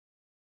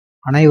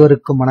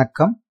அனைவருக்கும்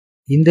வணக்கம்.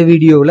 இந்த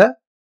வீடியோவில்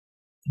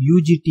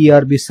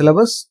ugtrbmaths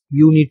syllabus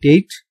unit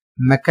 8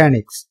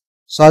 mechanics.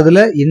 So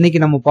அதில் இன்னைக்கு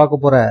நம்ம பார்க்க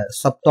போற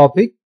sub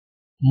topic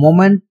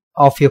moment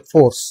of a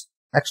force.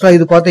 ஆக்சுவலாக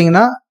இது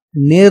பார்த்தீங்கன்னா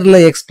நேரில்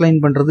எக்ஸ்பிளைன்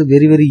பண்றது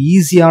வெரி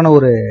ஈஸியான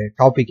ஒரு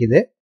டாபிக்.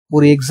 இது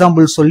ஒரு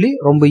எக்ஸாம்பிள் சொல்லி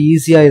ரொம்ப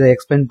ஈஸியாக இதை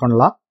எக்ஸ்பிளைன்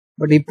பண்ணலாம்.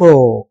 பட் இப்போ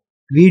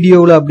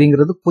வீடியோவில்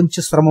அப்படிங்கிறது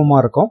கொஞ்சம் சிரமமா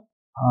இருக்கும்.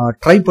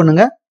 ட்ரை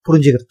பண்ணுங்க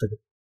புரிஞ்சுக்கிறதுக்கு.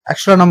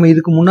 ஆக்சுவலா நம்ம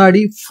இதுக்கு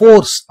முன்னாடி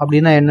ஃபோர்ஸ்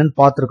அப்படின்னா என்னன்னு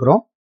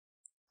பார்த்துருக்குறோம்.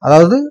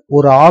 அதாவது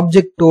ஒரு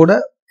ஆப்ஜெக்டோட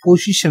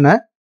பொசிஷனை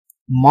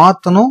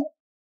மாத்தணும்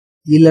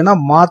இல்லைன்னா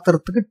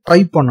மாத்துறதுக்கு ட்ரை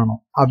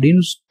பண்ணணும்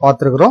அப்படின்னு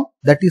பார்த்துருக்குறோம்.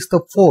 That is the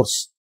force.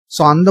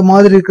 So அந்த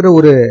மாதிரி இருக்கிற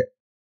ஒரு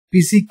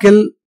பிசிக்கல்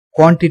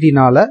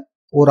குவான்டிட்டினால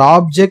ஒரு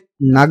ஆப்ஜெக்ட்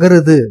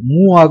நகருது,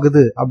 மூவ்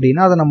ஆகுது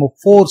அப்படின்னா அதை நம்ம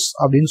ஃபோர்ஸ்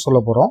அப்படின்னு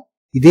சொல்ல போறோம்.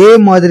 இதே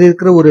மாதிரி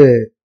இருக்கிற ஒரு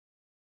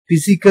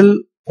பிசிக்கல்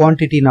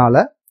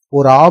குவான்டிட்டினால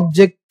ஒரு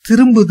ஆப்ஜெக்ட்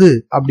திரும்புது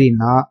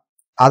அப்படின்னா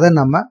அதை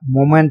நம்ம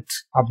மொமெண்ட்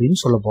அப்படின்னு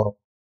சொல்ல போறோம்.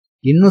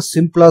 இன்னும்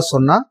சிம்பிளா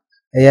சொன்னா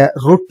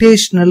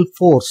ரொட்டேஷனல்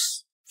ஃபோர்ஸ்.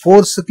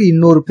 ஃபோர்ஸுக்கு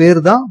இன்னொரு பேர்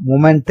தான்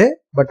மொமெண்ட்.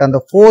 பட் அந்த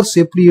ஃபோர்ஸ்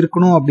எப்படி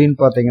இருக்கணும் அப்படின்னு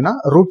பாத்தீங்கன்னா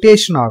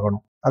ரொட்டேஷன்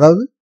ஆகணும்,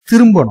 அதாவது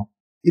திரும்பணும்.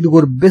 இதுக்கு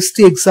ஒரு பெஸ்ட்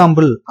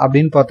எக்ஸாம்பிள்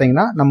அப்படின்னு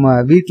பாத்தீங்கன்னா நம்ம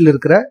வீட்டில்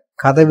இருக்கிற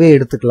கதவே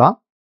எடுத்துக்கலாம்.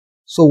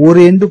 ஸோ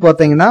ஒரு எண்டு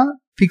பாத்தீங்கன்னா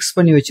பிக்ஸ்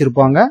பண்ணி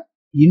வச்சிருப்பாங்க,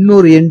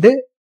 இன்னொரு எண்டு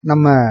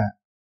நம்ம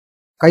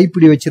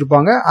கைப்பிடி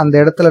வச்சிருப்பாங்க. அந்த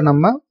இடத்துல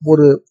நம்ம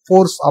ஒரு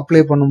ஃபோர்ஸ்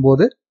அப்ளை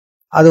பண்ணும்போது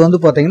அது வந்து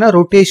பாத்தீங்கன்னா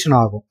ரொட்டேஷன்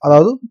ஆகும்,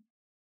 அதாவது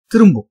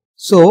திரும்பும்.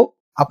 ஸோ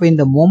அப்ப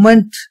இந்த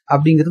மொமெண்ட்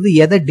அப்படிங்கிறது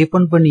எதை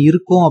டிபெண்ட் பண்ணி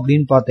இருக்கும்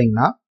அப்படின்னு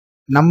பாத்தீங்கன்னா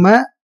நம்ம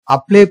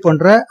அப்ளை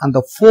பண்ற அந்த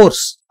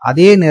ஃபோர்ஸ்,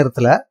 அதே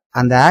நேரத்துல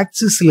அந்த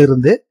ஆக்சிஸ்ல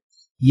இருந்து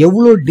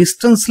எவ்வளவு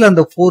டிஸ்டன்ஸ்ல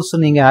அந்த ஃபோர்ஸ்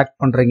நீங்க ஆக்ட்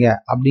பண்றீங்க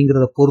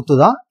அப்படிங்கறத பொறுத்து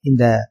தான்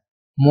இந்த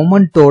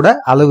மொமெண்டோட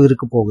அளவு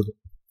இருக்க போகுது.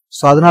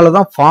 ஸோ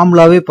அதனாலதான்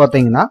ஃபார்முலாவே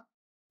பாத்தீங்கன்னா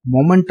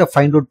மொமெண்ட்டை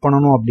ஃபைண்ட் அவுட்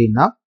பண்ணணும்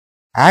அப்படின்னா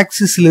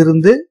ஆக்சிஸ்ல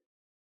இருந்து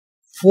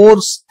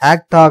ஃபோர்ஸ்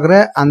ஆக்ட் ஆகிற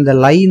அந்த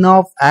லைன்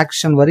ஆஃப்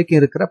ஆக்ஷன் வரைக்கும்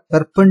இருக்கிற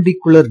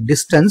perpendicular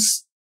distance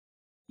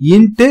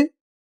into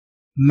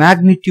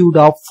magnitude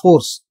of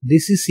force.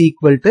 This is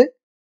equal to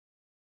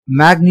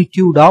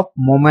magnitude of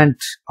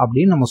moment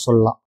அப்படின்னு நம்ம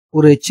சொல்லலாம்.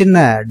 ஒரு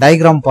சின்ன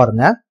டயக்ராம்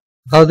பாருங்க.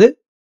 அதாவது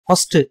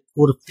ஃபர்ஸ்ட்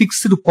ஒரு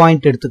பிக்ஸ்டு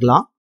பாயிண்ட்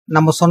எடுத்துக்கலாம்.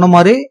 நம்ம சொன்ன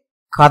மாதிரி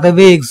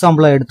கதவே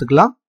எக்ஸாம்பிளா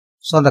எடுத்துக்கலாம்.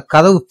 ஸோ அந்த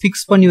கதவு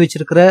பிக்ஸ் பண்ணி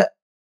வச்சிருக்கிற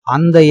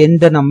அந்த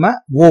எண்டை நம்ம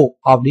ஓ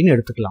அப்படின்னு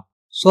எடுத்துக்கலாம்.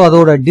 ஸோ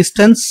அதோட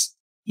டிஸ்டன்ஸ்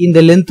இந்த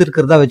லென்த்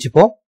இருக்கிறதா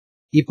வச்சுப்போம்.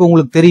 இப்போ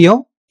உங்களுக்கு தெரியும்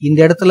இந்த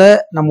இடத்துல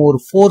நம்ம ஒரு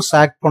ஃபோர்ஸ்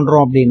ஆக்ட்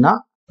பண்றோம் அப்படின்னா,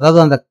 அதாவது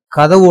அந்த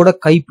கதவோட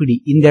கைப்பிடி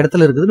இந்த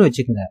இடத்துல இருக்குதுன்னு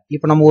வச்சுக்கோங்க.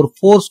 இப்போ நம்ம ஒரு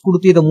ஃபோர்ஸ்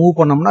கொடுத்து இதை மூவ்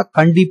பண்ணோம்னா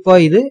கண்டிப்பா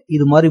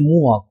இது மாதிரி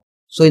மூவ் ஆகும்.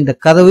 ஸோ இந்த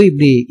கதவு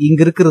இப்படி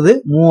இங்க இருக்கிறது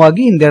மூவ்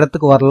ஆகி இந்த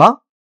இடத்துக்கு வரலாம்.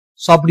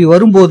 ஸோ அப்படி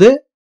வரும்போது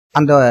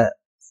அந்த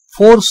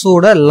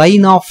ஃபோர்ஸோட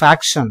லைன் ஆஃப்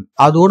ஆக்ஷன்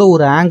அதோட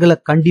ஒரு ஆங்கிளை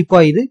கண்டிப்பா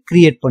இது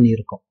கிரியேட்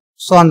பண்ணியிருக்கும்.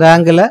 ஸோ அந்த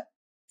ஆங்கிளை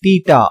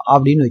தீட்டா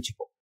அப்படின்னு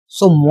வச்சுப்போம்.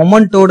 ஸோ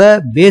மொமெண்டோட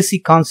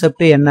பேசிக்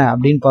கான்செப்டே என்ன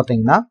அப்படின்னு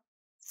பாத்தீங்கன்னா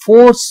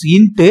ஃபோர்ஸ்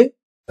இன்டு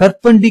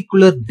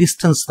பெர்பெண்டிகுலர்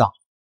டிஸ்டன்ஸ் தான்.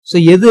 ஸோ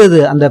எது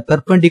அந்த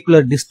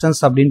பெர்பெண்டிகுலர் டிஸ்டன்ஸ்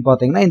அப்படின்னு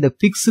பாத்தீங்கன்னா இந்த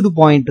பிக்ஸ்டு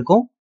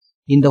பாயிண்ட்டுக்கும்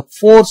இந்த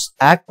ஃபோர்ஸ்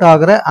ஆக்ட்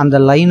ஆகிற அந்த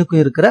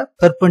லைனுக்கும் இருக்கிற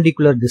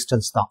பெர்பெண்டிகுலர்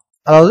டிஸ்டன்ஸ் தான்,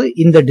 அதாவது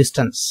இந்த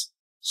டிஸ்டன்ஸ்.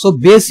 ஸோ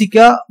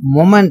பேசிக்கா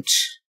மொமெண்ட்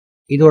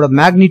இதோட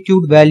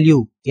மேக்னிடியூட் வேல்யூ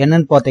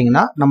என்னன்னு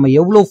பாத்தீங்கன்னா நம்ம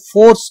எவ்வளவு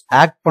ஃபோர்ஸ்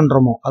ஆக்ட்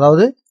பண்றோமோ,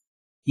 அதாவது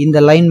இந்த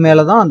லைன்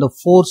மேலதான் அந்த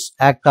ஃபோர்ஸ்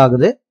ஆக்ட்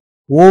ஆகுது.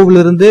 ஓவ்ல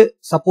இருந்து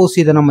சப்போஸ்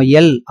இதை நம்ம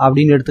எல்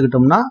அப்படின்னு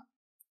எடுத்துக்கிட்டோம்னா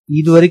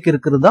இது வரைக்கும்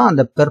இருக்கிறது தான்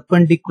அந்த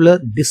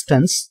பெர்பெண்டிகுலர்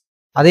டிஸ்டன்ஸ்.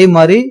 அதே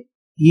மாதிரி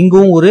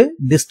இங்கும் ஒரு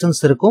டிஸ்டன்ஸ்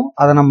இருக்கும்,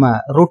 அதை நம்ம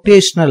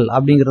ரொட்டேஷனல்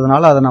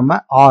அப்படிங்கிறதுனால அதை நம்ம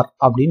ஆர்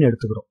அப்படின்னு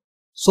எடுத்துக்கிறோம்.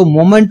 ஸோ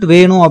மொமெண்ட்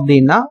வேணும்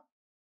அப்படின்னா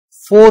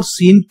force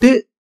into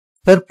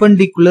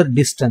perpendicular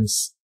distance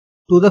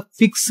to the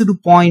fixed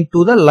point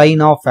to the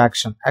line of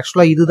action.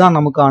 ஆக்சுவலா இதுதான்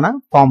நமக்கான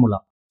ஃபார்முலா.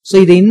 ஸோ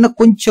இதை இன்னும்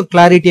கொஞ்சம்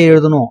கிளாரிட்டியா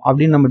எழுதணும்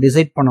அப்படின்னு நம்ம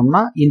டிசைட்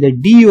பண்ணோம்னா இந்த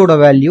டியோட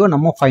வேல்யூ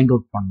நம்ம ஃபைண்ட்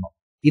அவுட் பண்ணணும்.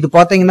 இது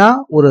பாத்தீங்கன்னா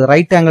ஒரு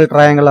ரைட் ஆங்கிள்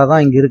ட்ரையாங்கிளா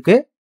தான் இங்க இருக்கு.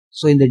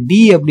 ஸோ இந்த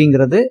டி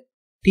அப்படிங்கிறது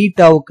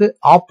தீட்டாவுக்கு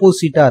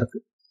ஆப்போசிட்டா இருக்கு.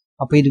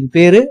 அப்ப இதுக்கு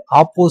பேரு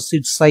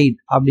ஆப்போசிட் சைட்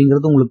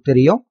அப்படிங்கிறது உங்களுக்கு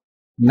தெரியும்.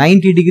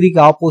 90 டிகிரிக்கு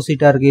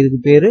ஆப்போசிட்டா இருக்கு, இதுக்கு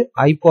பேரு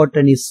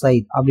ஹைபோட்டனிஸ்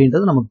சைட்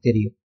அப்படின்றது நமக்கு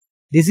தெரியும்.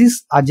 This is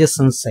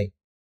adjacent side.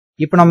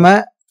 இப்ப நம்ம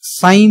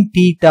சைன்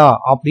தீட்டா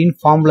அப்படின்னு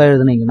formula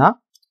எழுதுனீங்கன்னா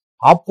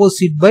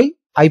opposite by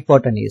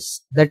hypotenuse,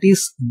 that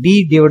is d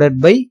divided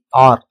by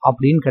r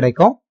அப்படின்னு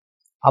கிடைக்கும்.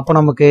 அப்ப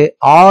நமக்கு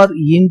r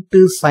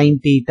into sin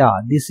theta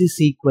this is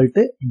equal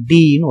to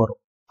d ன்னு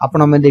வரும். அப்ப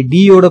நம்ம இந்த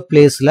d யோட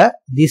பிளேஸ்ல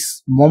this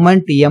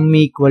moment m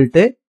equal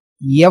to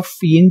f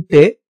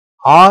into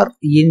r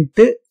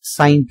into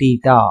sin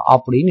theta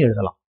அப்படின்னு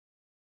எழுதலாம்.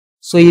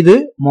 சோ இது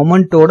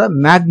மொமெண்டோட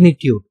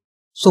மேக்னிடியூட்.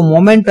 சோ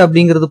மொமெண்ட்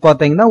அப்படிங்கிறது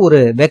பாத்தீங்கன்னா ஒரு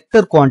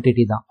வெக்டர்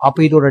குவான்டிட்டி தான்.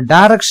 அப்ப இதோட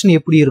டைரக்ஷன்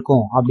எப்படி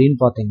இருக்கும் அப்படின்னு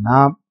பாத்தீங்கன்னா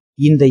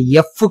இந்த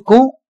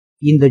f-க்கும்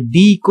இந்த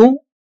d-க்கும்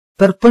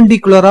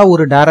பெர்பெண்டிகுலரா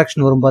ஒரு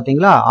டைரக்ஷன் வரும்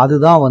பாத்தீங்களா,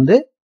 அதுதான் வந்து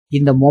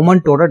இந்த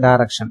மொமெண்டோட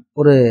டைரக்ஷன்.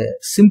 ஒரு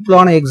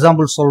சிம்பிளான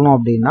எக்ஸாம்பிள் சொல்லணும்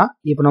அப்படின்னா,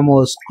 இப்ப நம்ம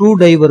ஒரு ஸ்க்ரூ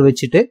டிரைவர்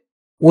வச்சுட்டு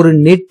ஒரு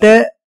நெட்டை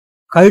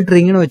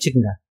கழட்டுறீங்கன்னு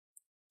வச்சுக்கோங்க.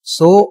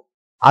 சோ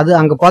அது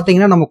அங்க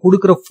பாத்தீங்கன்னா நம்ம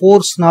கொடுக்கிற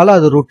ஃபோர்ஸ்னால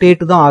அது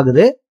ரொட்டேட் தான்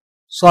ஆகுது.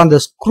 ஸோ அந்த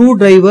ஸ்க்ரூ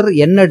டிரைவர்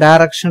என்ன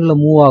டைரக்ஷன்ல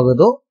மூவ்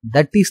ஆகுதோ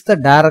that is the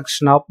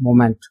direction of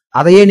moment.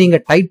 அதையே நீங்க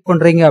டைட்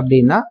பண்றீங்க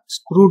அப்படின்னா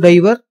ஸ்க்ரூ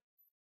டிரைவர்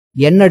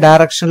என்ன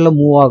டைரக்ஷன்ல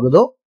மூவ்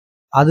ஆகுதோ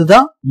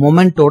அதுதான்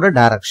மொமெண்டோட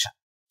டைரக்ஷன்.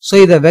 ஸோ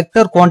இதை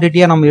வெக்டர்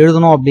குவான்டிட்டியா நம்ம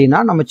எழுதணும் அப்படின்னா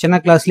நம்ம சின்ன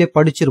கிளாஸ்லயே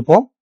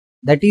படிச்சிருப்போம்.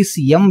 That is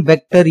M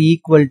vector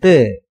equal to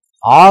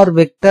R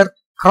vector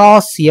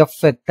cross F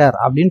vector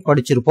அப்படின்னு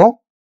படிச்சிருப்போம்.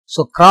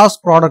 ஸோ கிராஸ்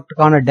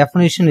ப்ராடக்டுக்கான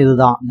டெஃபினேஷன்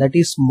இதுதான். That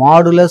is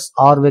modulus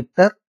R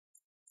vector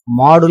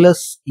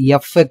modulus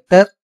F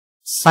vector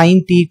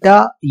sine theta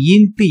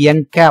into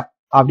N gap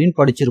அப்படின்னு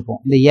படிச்சிருப்போம்.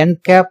 இந்த என்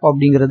கேப்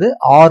அப்படிங்கிறது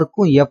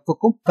ஆருக்கும்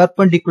எஃப்க்கும்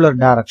பெர்பெண்டிகுலர்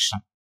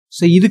டைரக்ஷன்.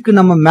 ஸோ இதுக்கு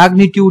நம்ம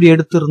magnitude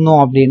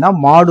எடுத்திருந்தோம் அப்படின்னா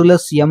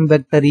modulus M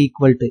vector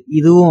equal to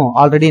இதுவும்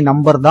ஆல்ரெடி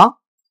நம்பர் தான்,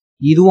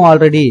 இதுவும்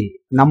ஆல்ரெடி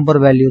நம்பர்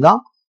வேல்யூ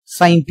தான்,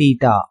 சைன்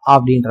தீட்டா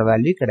அப்படின்ற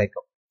வேல்யூ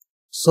கிடைக்கும்.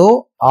 So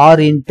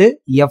R into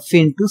F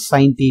into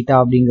sine theta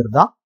அப்படிங்கிறது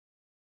தான்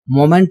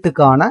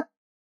மொமெண்ட்டுக்கான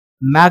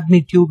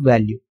மேக்னிடியூட்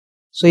வேல்யூ.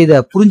 ஸோ இதை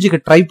புரிஞ்சுக்க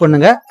ட்ரை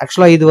பண்ணுங்க.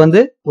 ஆக்சுவலா இது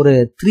ஒரு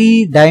 3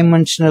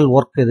 டைமென்ஷனல்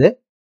ஒர்க். இது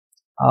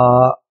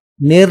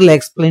நேர்ல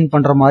எக்ஸ்பிளைன்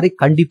பண்ற மாதிரி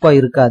கண்டிப்பா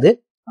இருக்காது.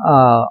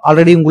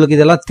 ஆல்ரெடி உங்களுக்கு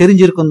இதெல்லாம்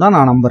தெரிஞ்சிருக்கும் தான்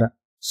நான் நம்புறேன்.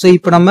 ஸோ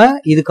இப்போ நம்ம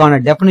இதுக்கான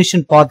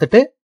டெஃபினிஷன் பார்த்துட்டு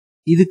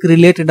இதுக்கு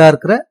ரிலேட்டடா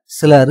இருக்கிற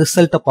சில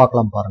ரிசல்ட்டை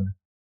பார்க்கலாம் பாருங்க.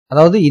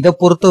 அதாவது இதை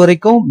பொறுத்த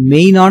வரைக்கும்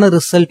மெயினான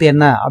ரிசல்ட்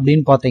என்ன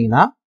அப்படின்னு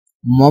பாத்தீங்கன்னா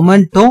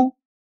மொமெண்ட்டும்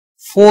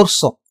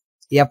ஃபோர்ஸும்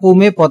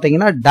எப்பவுமே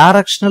பாத்தீங்கன்னா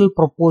டைரக்ஷனல்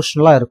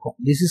ப்ரொபோர்ஷனலா இருக்கும்.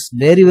 This is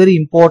very very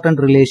important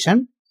relation.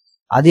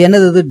 அது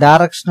என்னது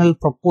டைரக்ஷனல்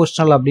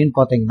ப்ரொபோர்ஷனல் அப்படின்னு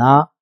பாத்தீங்கன்னா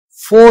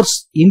ஃபோர்ஸ்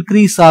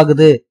இன்க்ரீஸ்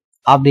ஆகுது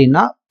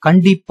அப்படின்னா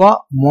கண்டிப்பா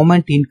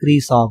மொமெண்ட்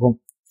இன்க்ரீஸ் ஆகும்.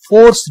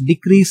 ஃபோர்ஸ்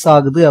டிக்ரீஸ்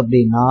ஆகுது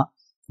அப்படின்னா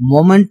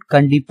மொமெண்ட்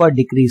கண்டிப்பா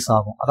டிக்ரீஸ்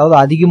ஆகும். அதாவது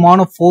அதிகமான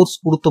ஃபோர்ஸ்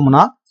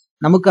கொடுத்தோம்னா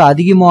நமக்கு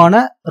அதிகமான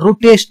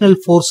ரொட்டேஷனல்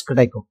ஃபோர்ஸ்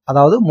கிடைக்கும்,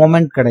 அதாவது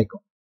மொமெண்ட்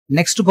கிடைக்கும்.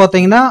 நெக்ஸ்ட்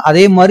பாத்தீங்கன்னா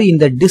அதே மாதிரி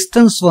இந்த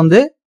டிஸ்டன்ஸ்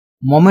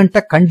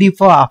மொமெண்ட்டை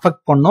கண்டிப்பா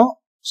அஃபெக்ட் பண்ணும்.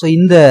 ஸோ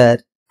இந்த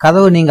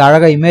கதவை நீங்க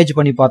அழகா இமேஜ்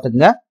பண்ணி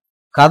பாத்துங்க.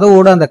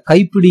 கதவோட அந்த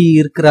கைப்பிடி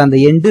இருக்கிற அந்த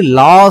எண்டு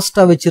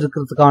லாஸ்டா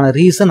வச்சிருக்கிறதுக்கான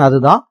ரீசன்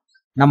அதுதான்.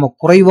 நம்ம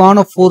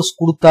குறைவான ஃபோர்ஸ்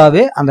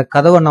கொடுத்தாவே அந்த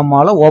கதவை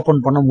நம்மால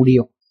ஓபன் பண்ண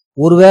முடியும்.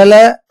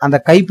 ஒருவேளை அந்த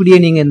கைப்பிடியை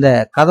நீங்க இந்த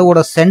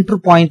கதவோட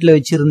சென்டர் பாயிண்ட்ல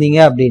வச்சிருந்தீங்க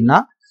அப்படின்னா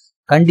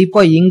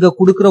கண்டிப்பா இங்க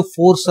கொடுக்கிற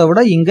ஃபோர்ஸை விட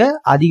இங்க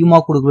அதிகமா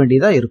கொடுக்க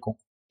வேண்டியதா இருக்கும்.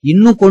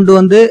 இன்னும்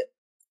கொண்டு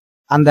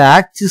அந்த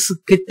ஆக்சிஸ்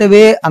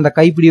கிட்டவே அந்த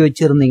கைப்பிடி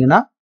வச்சிருந்தீங்கன்னா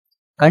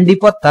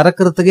கண்டிப்பா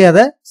திறக்கிறதுக்கே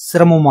அதை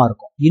சிரமமா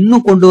இருக்கும்.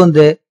 இன்னும்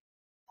கொண்டு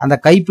அந்த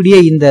கைப்பிடியை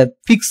இந்த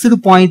பிக்ஸ்டு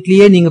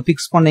பாயிண்ட்லயே நீங்க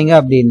பிக்ஸ் பண்ணீங்க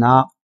அப்படின்னா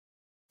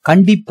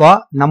கண்டிப்பா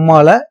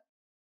நம்மால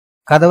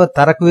கதவை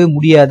திறக்கவே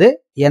முடியாது.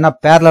 ஏன்னா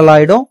பேரலல்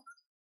ஆயிடும்.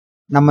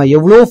 நம்ம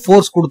எவ்வளவு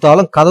ஃபோர்ஸ்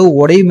கொடுத்தாலும் கதவு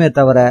உடையுமே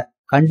தவிர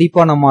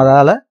கண்டிப்பா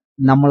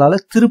நம்மளால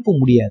திருப்ப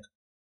முடியாது.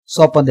 ஸோ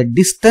அப்ப அந்த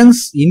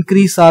டிஸ்டன்ஸ்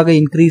இன்க்ரீஸ்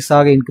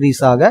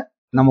ஆக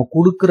நம்ம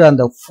கொடுக்கிற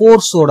அந்த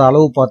ஃபோர்ஸோட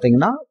அளவு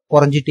பாத்தீங்கன்னா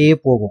குறைஞ்சிட்டே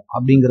போகும்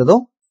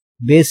அப்படிங்கறதும்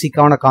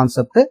பேசிக்கான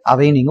கான்செப்ட்.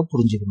 அதையும் நீங்க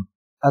புரிஞ்சுக்கணும்.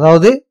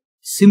 அதாவது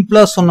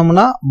சிம்பிளா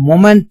சொன்னோம்னா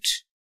மொமெண்ட்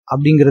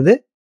அப்படிங்கிறது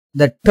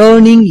த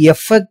turning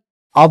effect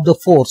of the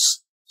force.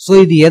 So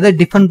இது எதை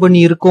டிபெண்ட்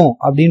பண்ணி இருக்கும்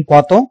அப்படின்னு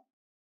பார்த்தோம்.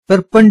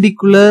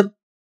 Perpendicular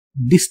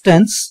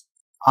distance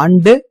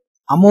and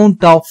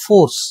amount of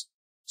force.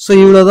 So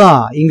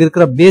இவ்வளவுதான் இங்க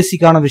இருக்கிற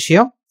பேசிக்கான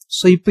விஷயம்.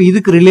 ஸோ இப்போ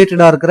இதுக்கு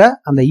ரிலேட்டடா இருக்கிற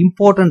அந்த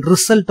இம்பார்ட்டன்ட்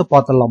ரிசல்ட்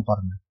பார்த்துடலாம்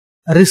பாருங்க.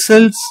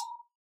 Results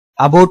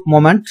about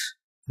moment.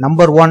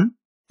 Number 1,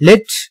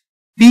 let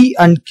P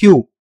and Q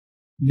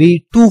be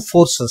two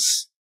forces.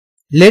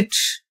 Let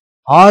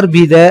R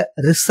be the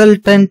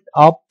resultant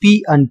of P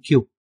and Q.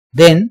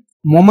 Then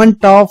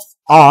moment of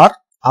R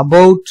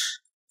about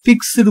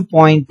fixed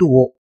point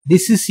O.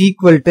 This is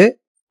equal to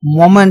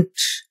moment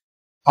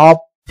of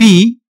P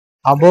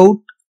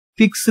about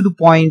fixed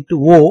point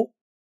O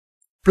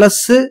plus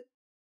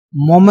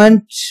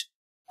moment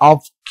of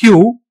Q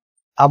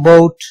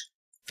about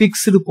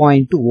fixed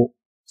point O.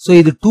 So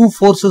இது two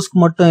forces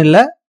மட்டும் இல்ல,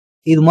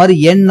 இது மாதிரி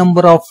n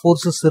number of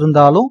forces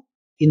இருந்தாலும்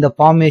இந்த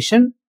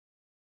formation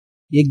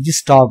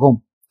exist ஆகும்.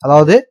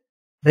 அதாவது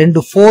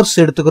 2 force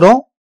எடுத்துக்கிறோம்,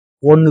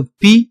 ஒன்னு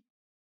P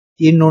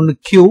இன்னொன்னு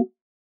Q.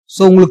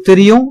 ஸோ உங்களுக்கு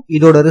தெரியும்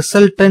இதோட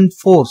ரிசல்டன்ட்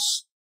ஃபோர்ஸ்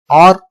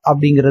R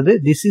அப்படிங்கிறது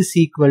this is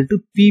equal to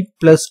P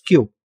plus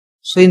Q.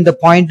 So இந்த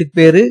பாயிண்ட்டுக்கு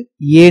பேரு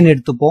ஏன்னு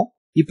எடுத்துப்போம்.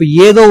 இப்ப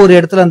ஏதோ ஒரு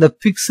இடத்துல அந்த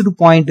பிக்ஸ்டு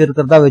பாயிண்ட்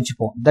இருக்கிறதா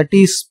வச்சுப்போம். That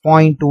is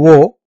point O.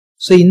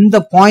 So இந்த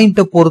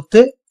பாயிண்ட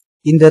பொறுத்து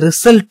இந்த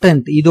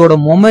ரிசல்டன்ட் இதோட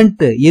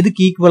மொமெண்ட்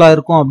எதுக்கு ஈக்குவலா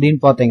இருக்கும் அப்படின்னு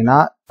பாத்தீங்கன்னா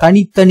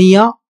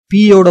தனித்தனியா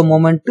P யோட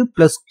மொமெண்ட்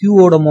பிளஸ் Q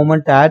யோட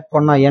மொமெண்ட் ஆட்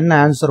பண்ணா என்ன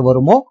ஆன்சர்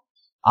வருமோ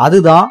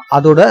அதுதான்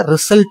அதோட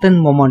ரிசல்டன்ட்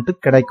மொமெண்ட்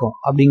கிடைக்கும்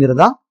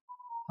அப்படிங்கறதா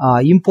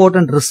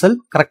இம்பார்ட்டன்ட் ரிசல்ட்.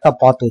 கரெக்டா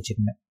பார்த்து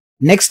வச்சுக்கோங்க.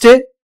 Next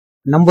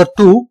number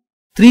 2,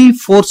 3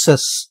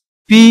 forces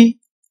P,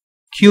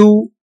 Q,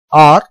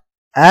 R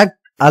act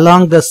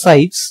along the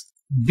sides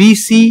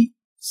BC,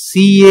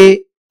 CA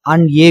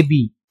and AB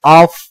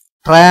of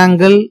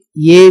triangle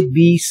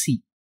ABC.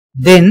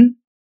 Then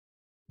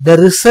the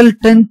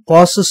resultant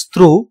passes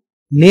through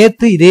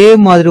நேத்து இதே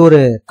மாதிரி ஒரு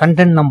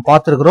கண்டென்ட் நம்ம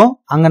பார்த்திருக்கிறோம்.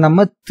 அங்க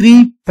நம்ம 3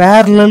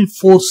 parallel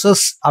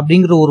forces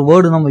அப்படிங்கிற ஒரு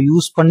வேர்டு நம்ம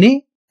யூஸ் பண்ணி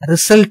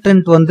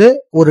ரிசல்டன்ட் வந்து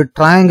ஒரு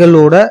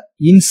ட்ரையாங்கிளோட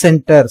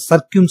இன்சென்டர்,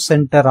 சர்க்கியூம்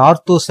சென்டர்,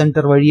 ஆர்த்தோ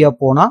சென்டர் வழியா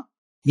போனா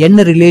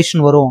என்ன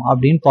ரிலேஷன் வரும்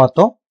அப்படின்னு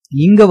பார்த்தோம்.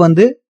 இங்க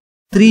வந்து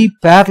 3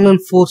 parallel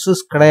forces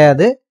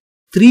கிடையாது.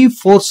 3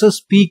 forces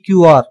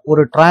PQR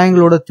ஒரு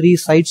ட்ரையாங்கிளோட 3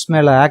 சைட்ஸ்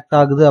மேல ஆக்ட்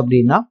ஆகுது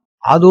அப்படின்னா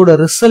அதோட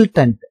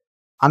ரிசல்டன்ட்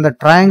அந்த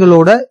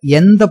ட்ரையாங்கிளோட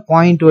எந்த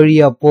பாயிண்ட்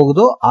வழியா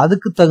போகுதோ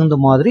அதுக்கு தகுந்த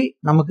மாதிரி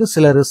நமக்கு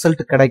சில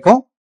ரிசல்ட்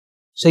கிடைக்கும்.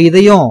 ஸோ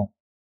இதையும்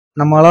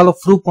நம்மளால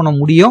ப்ரூவ் பண்ண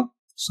முடியும்.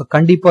 ஸோ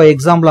கண்டிப்பா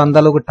எக்ஸாம்பிள் அந்த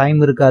அளவுக்கு டைம்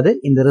இருக்காது.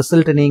 இந்த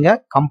ரிசல்ட் நீங்க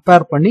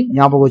கம்பேர் பண்ணி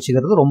ஞாபகம்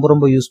வச்சுக்கிறது ரொம்ப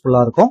ரொம்ப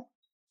யூஸ்ஃபுல்லா இருக்கும்.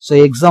 So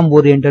exam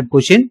oriented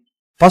question.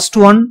 First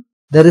one,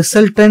 the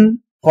resultant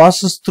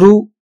passes through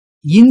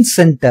in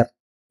center,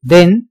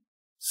 then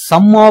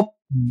sum of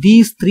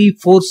these 3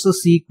 forces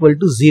equal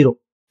to 0.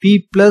 P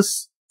plus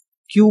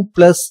Q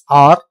plus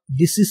R,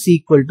 this is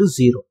equal to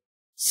 0.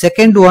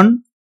 Second one,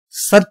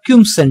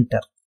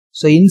 circumcenter.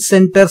 So in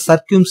center,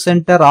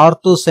 circumcenter,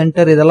 ortho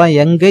center இதெல்லாம்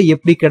எங்க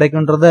எப்படி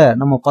கிடைக்கும்ன்றத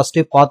நம்ம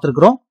ஃபர்ஸ்டே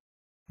பார்த்திருக்கிறோம்.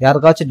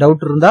 யாருக்காச்சும்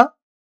doubt இருந்தா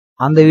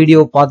அந்த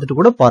வீடியோவை பார்த்துட்டு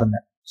கூட பாருங்க.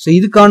 ஸோ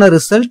இதுக்கான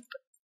result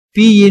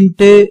P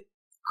into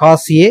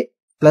cos A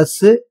plus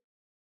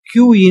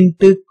Q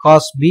into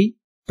cos B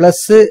plus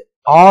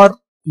R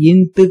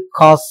into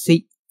cos C.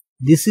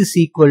 This is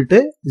equal to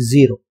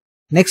 0.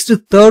 Next,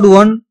 third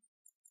one,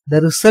 the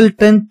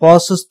resultant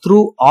passes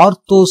through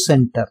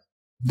orthocenter.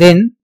 Then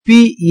P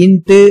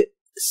into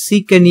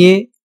secant A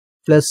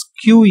plus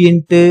Q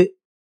into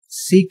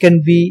secant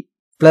B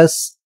plus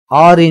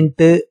R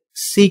into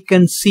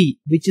secant C,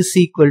 which is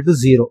equal to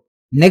 0.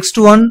 Next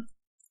one,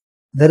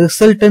 the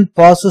resultant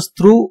passes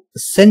through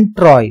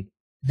centroid.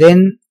 Then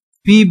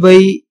P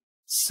by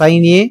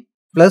sin A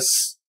plus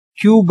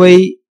Q by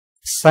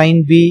sin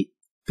B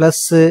plus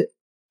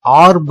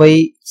R by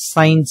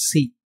sin C.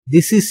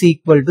 This is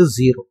equal to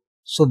 0.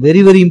 So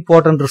very very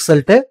important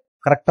result.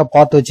 கரெக்டா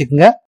பார்த்து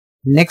வச்சுக்கோங்க.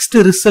 Next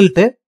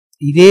result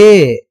இதே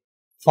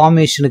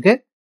ஃபார்மேஷனுக்கு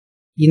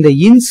இந்த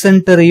இன்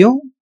சென்டரையும்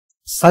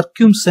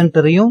சர்க்கியூம்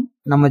சென்டரையும்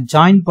நம்ம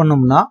join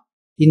பண்ணோம்னா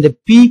இந்த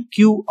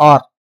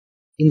PQR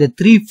இந்த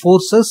 3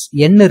 forces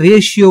என்ன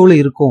ரேஷியோல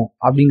இருக்கும்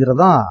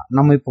அப்படிங்கறதா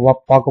நம்ம இப்போ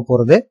பார்க்க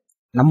போறது.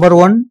 Number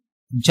 1,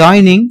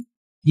 joining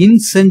in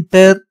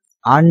center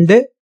and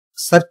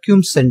circum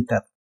center.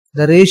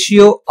 The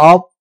ratio of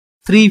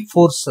 3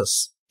 forces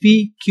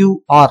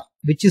PQR,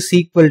 which is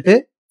equal to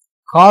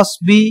cos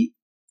B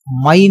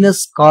minus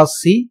cos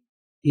C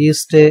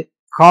is to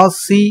cos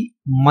C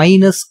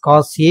minus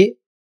cos A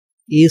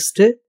is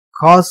to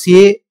cos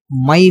A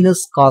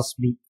minus cos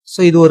B. So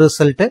இது ஒரு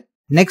result.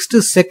 Next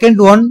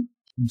second one,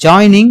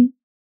 joining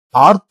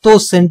ortho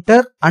center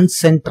and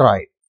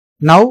centroid.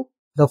 Now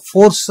the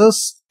forces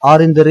are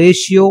in the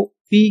ratio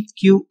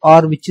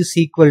PQR, which is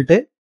equal to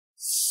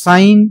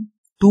sin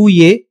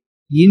 2A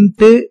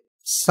into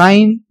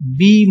sin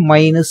B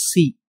minus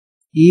C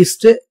is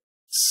to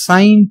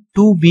sin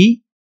 2B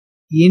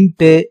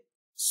into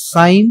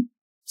sin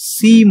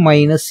C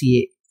minus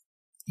A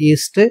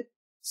is to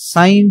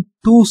sin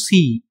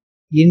 2C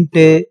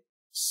into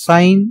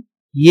sin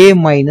A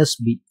minus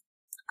B.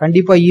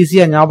 கண்டிப்பா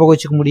ஈஸியா ஞாபகம்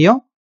வச்சுக்க முடியும்.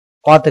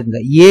 பாத்துக்கங்க,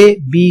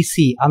 ABC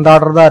அந்த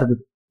order தான்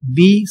இருக்குது.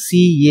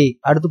 BCA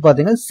அடுத்து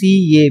பாத்தீங்கன்னா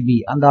CAB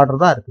அந்த ஆர்டர்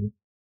தான் இருக்குது.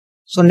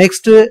 So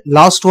next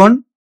last one,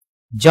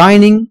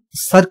 joining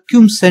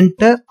circum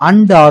center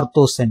and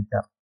ortho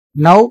center.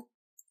 Now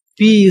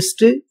P is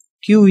to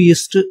Q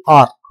is to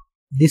R.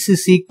 This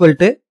is equal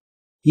to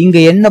இங்க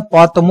என்ன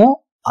பார்த்தோமோ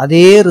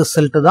அதே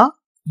ரிசல்ட் தான்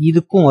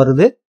இதுக்கும்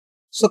வருது.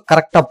 So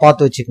கரெக்டா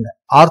பார்த்து வச்சுக்கங்க.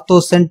 Ortho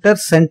centre,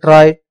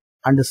 centroid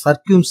and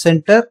circum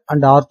center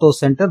and ortho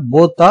center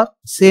both are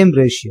same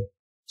ratio.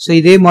 So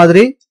இதே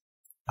மாதிரி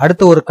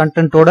அடுத்த ஒரு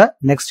கண்டென்ட்டோட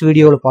நெக்ஸ்ட்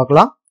வீடியோல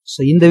பார்க்கலாம். ஸோ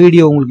இந்த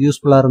வீடியோ உங்களுக்கு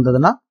யூஸ்ஃபுல்லா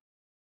இருந்ததுன்னா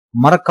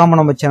மறக்காம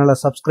நம்ம சேனலை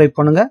சப்ஸ்கிரைப்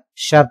பண்ணுங்க,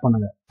 ஷேர்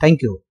பண்ணுங்க.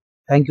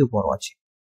 தேங்க்யூ ஃபார் வாட்சிங்.